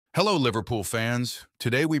Hello, Liverpool fans.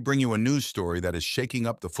 Today we bring you a news story that is shaking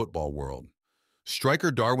up the football world.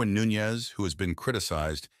 Striker Darwin Núñez, who has been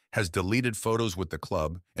criticized, has deleted photos with the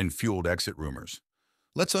club and fueled exit rumors.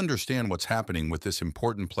 Let's understand what's happening with this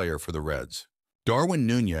important player for the Reds. Darwin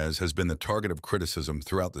Núñez has been the target of criticism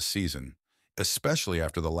throughout the season, especially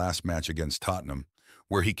after the last match against Tottenham,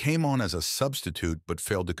 where he came on as a substitute but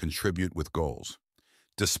failed to contribute with goals.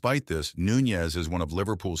 Despite this, Núñez is one of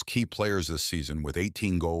Liverpool's key players this season with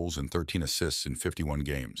 18 goals and 13 assists in 51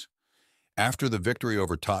 games. After the victory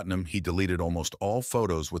over Tottenham, he deleted almost all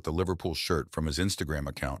photos with the Liverpool shirt from his Instagram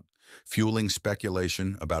account, fueling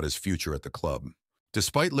speculation about his future at the club.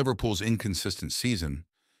 Despite Liverpool's inconsistent season,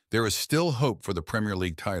 there is still hope for the Premier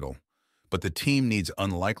League title, but the team needs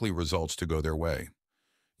unlikely results to go their way.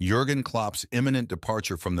 Jurgen Klopp's imminent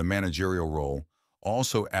departure from the managerial role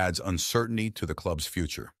also adds uncertainty to the club's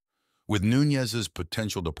future. With Núñez's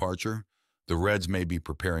potential departure, the Reds may be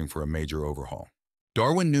preparing for a major overhaul.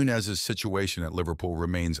 Darwin Núñez's situation at Liverpool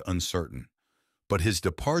remains uncertain, but his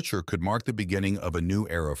departure could mark the beginning of a new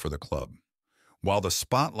era for the club. While the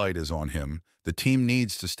spotlight is on him, the team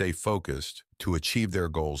needs to stay focused to achieve their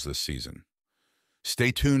goals this season.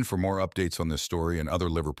 Stay tuned for more updates on this story and other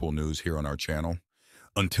Liverpool news here on our channel.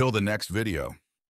 Until the next video.